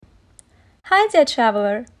Hi there,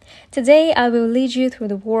 traveler! Today I will lead you through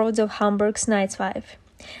the world of Hamburg's nightlife.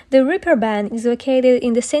 The Reeperbahn is located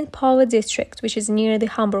in the St. Pauli district, which is near the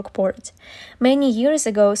Hamburg port. Many years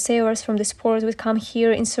ago, sailors from this port would come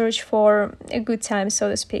here in search for a good time, so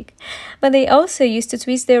to speak. But they also used to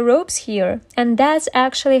twist their ropes here, and that's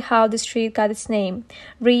actually how the street got its name.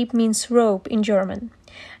 Reep means rope in German.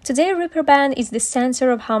 Today, Reeperbahn is the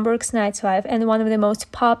center of Hamburg's nightlife and one of the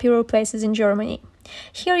most popular places in Germany.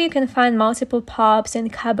 Here you can find multiple pubs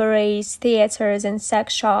and cabarets, theaters and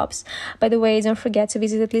sex shops. By the way, don't forget to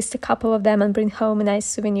visit at least a couple of them and bring home a nice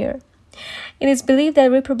souvenir. It is believed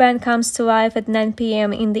that Reeperbahn comes to life at 9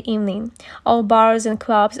 p.m. in the evening. All bars and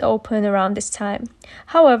clubs open around this time.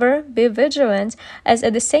 However, be vigilant, as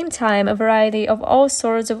at the same time a variety of all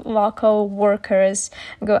sorts of local workers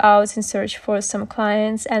go out in search for some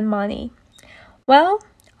clients and money. Well,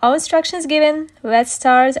 all instructions given, let's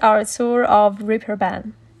start our tour of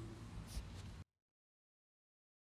Reeperbahn.